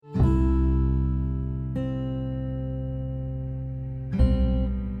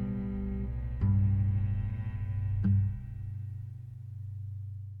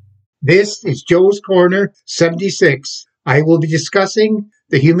This is Joe's Corner 76. I will be discussing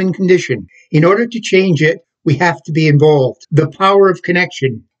the human condition. In order to change it, we have to be involved. The power of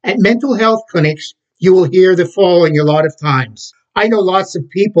connection. At mental health clinics, you will hear the following a lot of times. I know lots of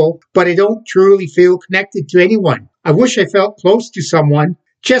people, but I don't truly feel connected to anyone. I wish I felt close to someone,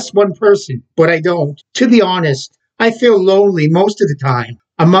 just one person, but I don't. To be honest, I feel lonely most of the time.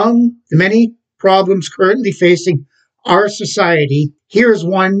 Among the many problems currently facing our society, here's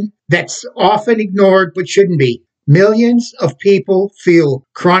one that's often ignored but shouldn't be. Millions of people feel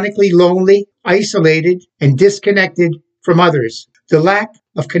chronically lonely, isolated, and disconnected from others. The lack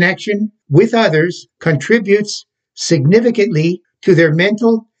of connection with others contributes significantly to their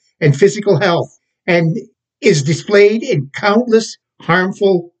mental and physical health and is displayed in countless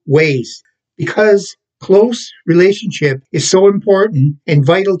harmful ways. Because close relationship is so important and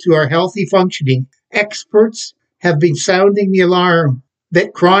vital to our healthy functioning, experts have been sounding the alarm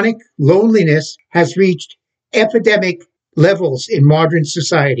that chronic loneliness has reached epidemic levels in modern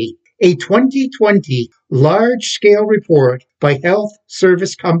society. A 2020 large-scale report by health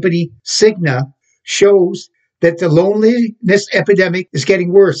service company Cigna shows that the loneliness epidemic is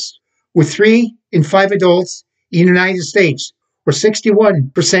getting worse, with 3 in 5 adults in the United States, or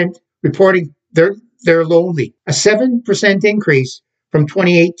 61%, reporting they're lonely, a 7% increase from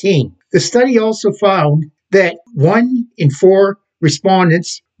 2018. The study also found that 1 in 4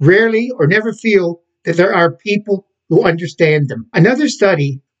 respondents rarely or never feel that there are people who understand them. Another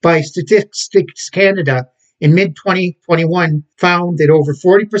study by Statistics Canada in mid-2021 found that over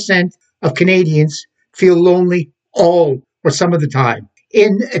 40% of Canadians feel lonely all or some of the time.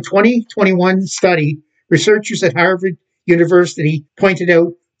 In a 2021 study, researchers at Harvard University pointed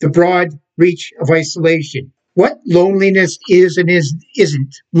out the broad reach of isolation. What loneliness is and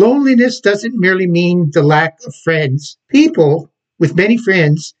isn't. Loneliness doesn't merely mean the lack of friends. People with many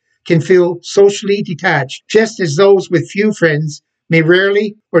friends can feel socially detached, just as those with few friends may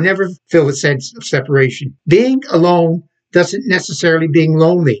rarely or never feel a sense of separation. Being alone doesn't necessarily mean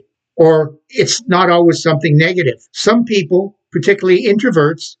lonely, or it's not always something negative. Some people, particularly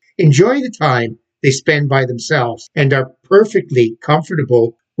introverts, enjoy the time they spend by themselves and are perfectly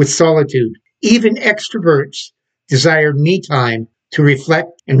comfortable with solitude. Even extroverts desire me time to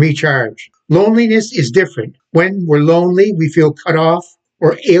reflect and recharge. Loneliness is different. When we're lonely, we feel cut off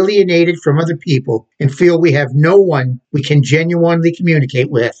or alienated from other people and feel we have no one we can genuinely communicate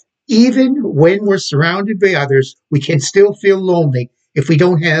with. Even when we're surrounded by others, we can still feel lonely if we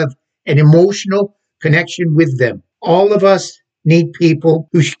don't have an emotional connection with them. All of us need people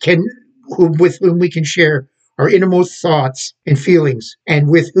with whom we can share our innermost thoughts and feelings, and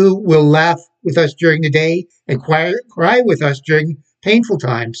with who will laugh with us during the day and cry with us during painful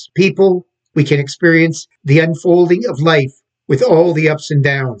times. People we can experience the unfolding of life with all the ups and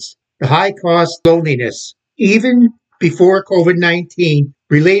downs. The high cost loneliness, even before COVID-19,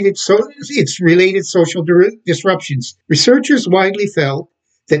 its related social disruptions. Researchers widely felt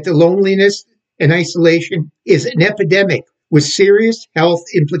that the loneliness and isolation is an epidemic with serious health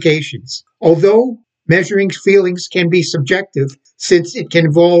implications. Although measuring feelings can be subjective, since it can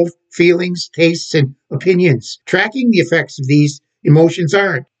involve feelings, tastes, and opinions, tracking the effects of these emotions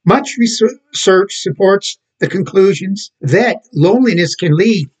aren't. Much research supports the conclusions that loneliness can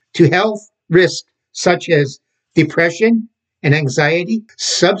lead to health risks such as depression and anxiety,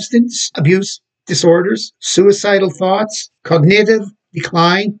 substance abuse disorders, suicidal thoughts, cognitive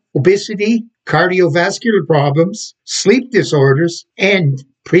decline, obesity, cardiovascular problems, sleep disorders, and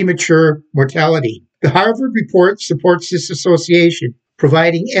premature mortality. The Harvard report supports this association,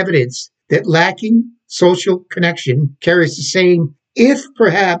 providing evidence that lacking social connection carries the same, if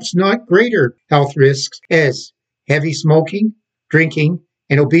perhaps not greater, health risks as heavy smoking, drinking,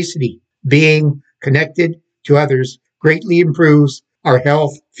 and obesity. Being connected to others greatly improves our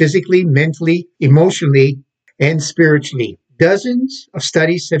health physically, mentally, emotionally, and spiritually. Dozens of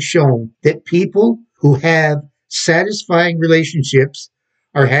studies have shown that people who have satisfying relationships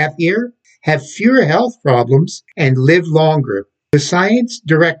are happier, have fewer health problems, and live longer. The science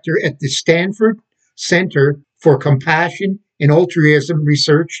director at the Stanford Center for Compassion and Altruism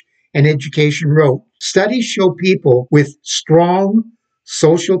Research and Education wrote, studies show people with strong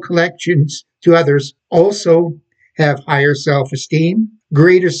social connections to others also have higher self-esteem,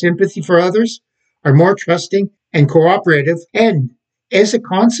 greater sympathy for others, are more trusting and cooperative, and as a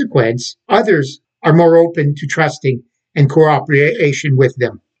consequence, others are more open to trusting and cooperation with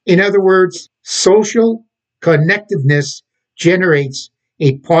them. In other words, social connectiveness generates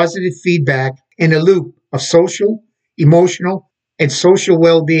a positive feedback and a loop of social, emotional, and social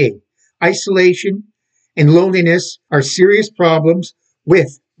well-being. Isolation and loneliness are serious problems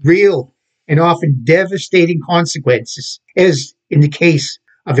with real and often devastating consequences, as in the case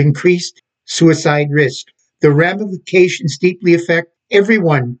of increased suicide risk. The ramifications deeply affect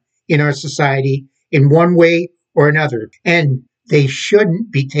everyone in our society in one way or another, and they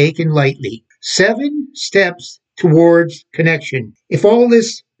shouldn't be taken lightly. 7 steps towards connection. If all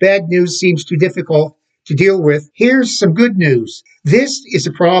this bad news seems too difficult to deal with, here's some good news. This is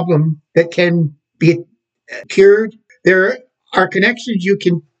a problem that can be cured. There are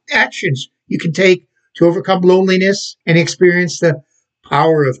actions you can take to overcome loneliness and experience the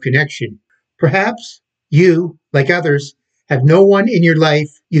power of connection. Perhaps you, like others, have no one in your life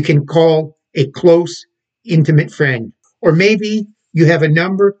you can call a close, intimate friend. Or maybe you have a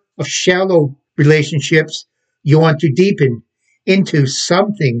number of shallow relationships you want to deepen into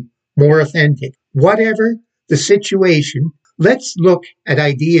something more authentic. Whatever the situation, let's look at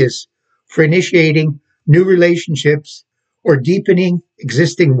ideas for initiating new relationships or deepening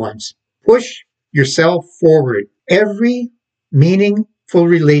existing ones. Push yourself forward. Every meaningful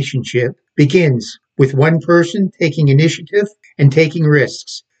relationship begins with one person taking initiative and taking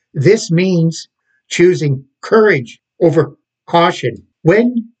risks. This means choosing courage over caution.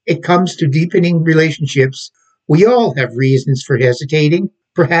 When it comes to deepening relationships, we all have reasons for hesitating.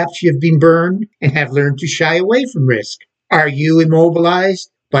 Perhaps you've been burned and have learned to shy away from risk. Are you immobilized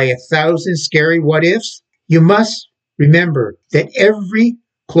by 1,000 scary what ifs? You must remember that every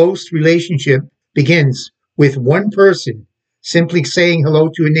close relationship begins with one person simply saying hello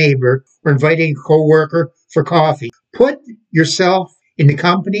to a neighbor or inviting a coworker for coffee. Put yourself in the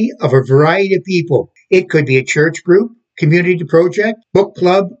company of a variety of people. It could be a church group, community project, book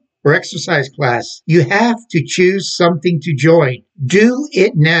club, or exercise class. You have to choose something to join. Do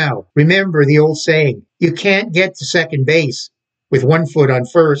it now. Remember the old saying, you can't get to second base with one foot on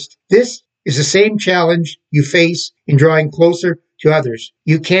first. This is the same challenge you face in drawing closer to others.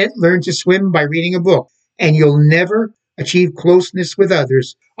 You can't learn to swim by reading a book, and you'll never achieve closeness with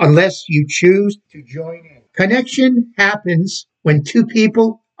others unless you choose to join in. Connection happens when two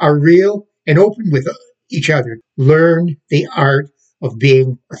people are real and open with each other. Learn the art of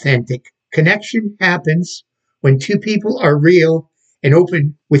being authentic. Connection happens when two people are real and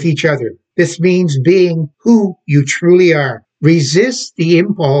open with each other. This means being who you truly are. Resist the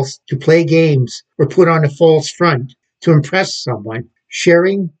impulse to play games or put on a false front to impress someone.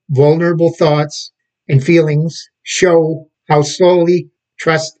 Sharing vulnerable thoughts and feelings show how slowly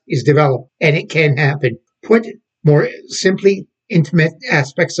trust is developed, and it can happen. Put more simply, intimate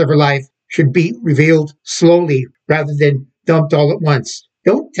aspects of our life should be revealed slowly rather than dumped all at once.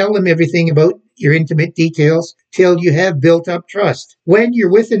 Don't tell them everything about your intimate details till you have built up trust. When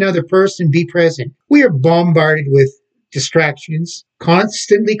you're with another person, be present. We are bombarded with distractions,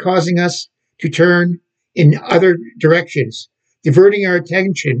 constantly causing us to turn in other directions, diverting our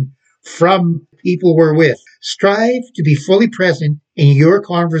attention from people we're with. Strive to be fully present in your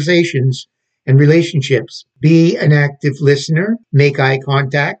conversations and relationships. Be an active listener, make eye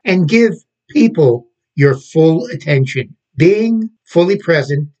contact, and give people your full attention. Being fully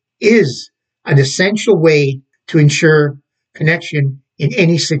present is an essential way to ensure connection in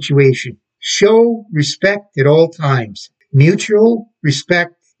any situation. Show respect at all times. Mutual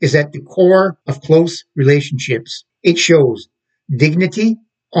respect is at the core of close relationships. It shows dignity,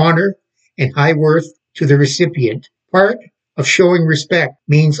 honor, and high worth to the recipient. Part of showing respect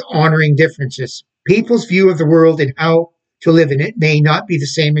means honoring differences. People's view of the world and how to live in it may not be the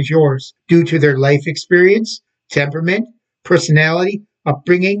same as yours due to their life experience, temperament, personality,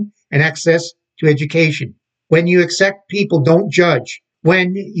 upbringing, and access to education. When you accept people, don't judge.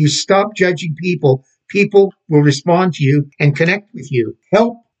 When you stop judging people, people will respond to you and connect with you.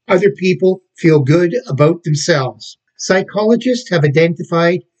 Help other people feel good about themselves. Psychologists have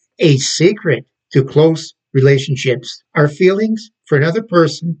identified a secret to close relationships. Our feelings for another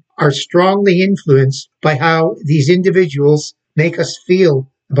person are strongly influenced by how these individuals make us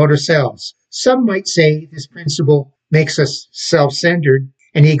feel about ourselves. Some might say this principle makes us self-centered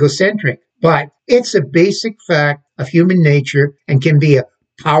and egocentric, but it's a basic fact of human nature and can be a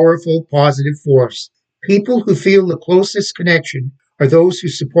powerful positive force. People who feel the closest connection are those who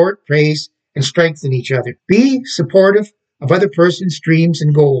support, praise, and strengthen each other. Be supportive of other person's dreams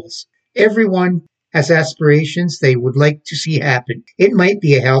and goals. Everyone has aspirations they would like to see happen. It might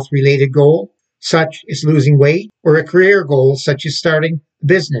be a health-related goal, such as losing weight, or a career goal, such as starting a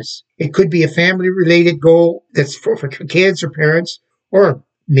business. It could be a family-related goal that's for kids or parents, or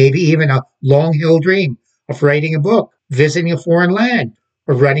maybe even a long-held dream of writing a book, visiting a foreign land,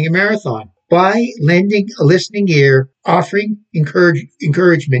 or running a marathon. By lending a listening ear, offering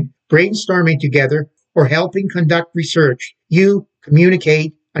encouragement, brainstorming together, or helping conduct research, you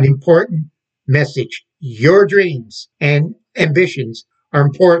communicate an important message. Your dreams and ambitions are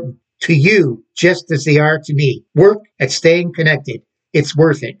important to you just as they are to me. Work at staying connected. It's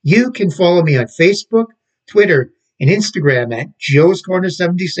worth it. You can follow me on Facebook, Twitter, and Instagram at Joe's Corner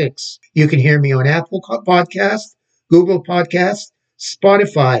 76. You can hear me on Apple Podcasts, Google Podcasts,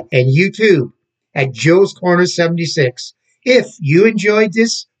 Spotify, and YouTube at Joe's Corner 76. If you enjoyed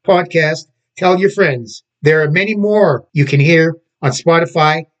this podcast, tell your friends. There are many more you can hear on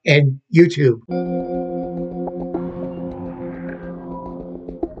Spotify and YouTube.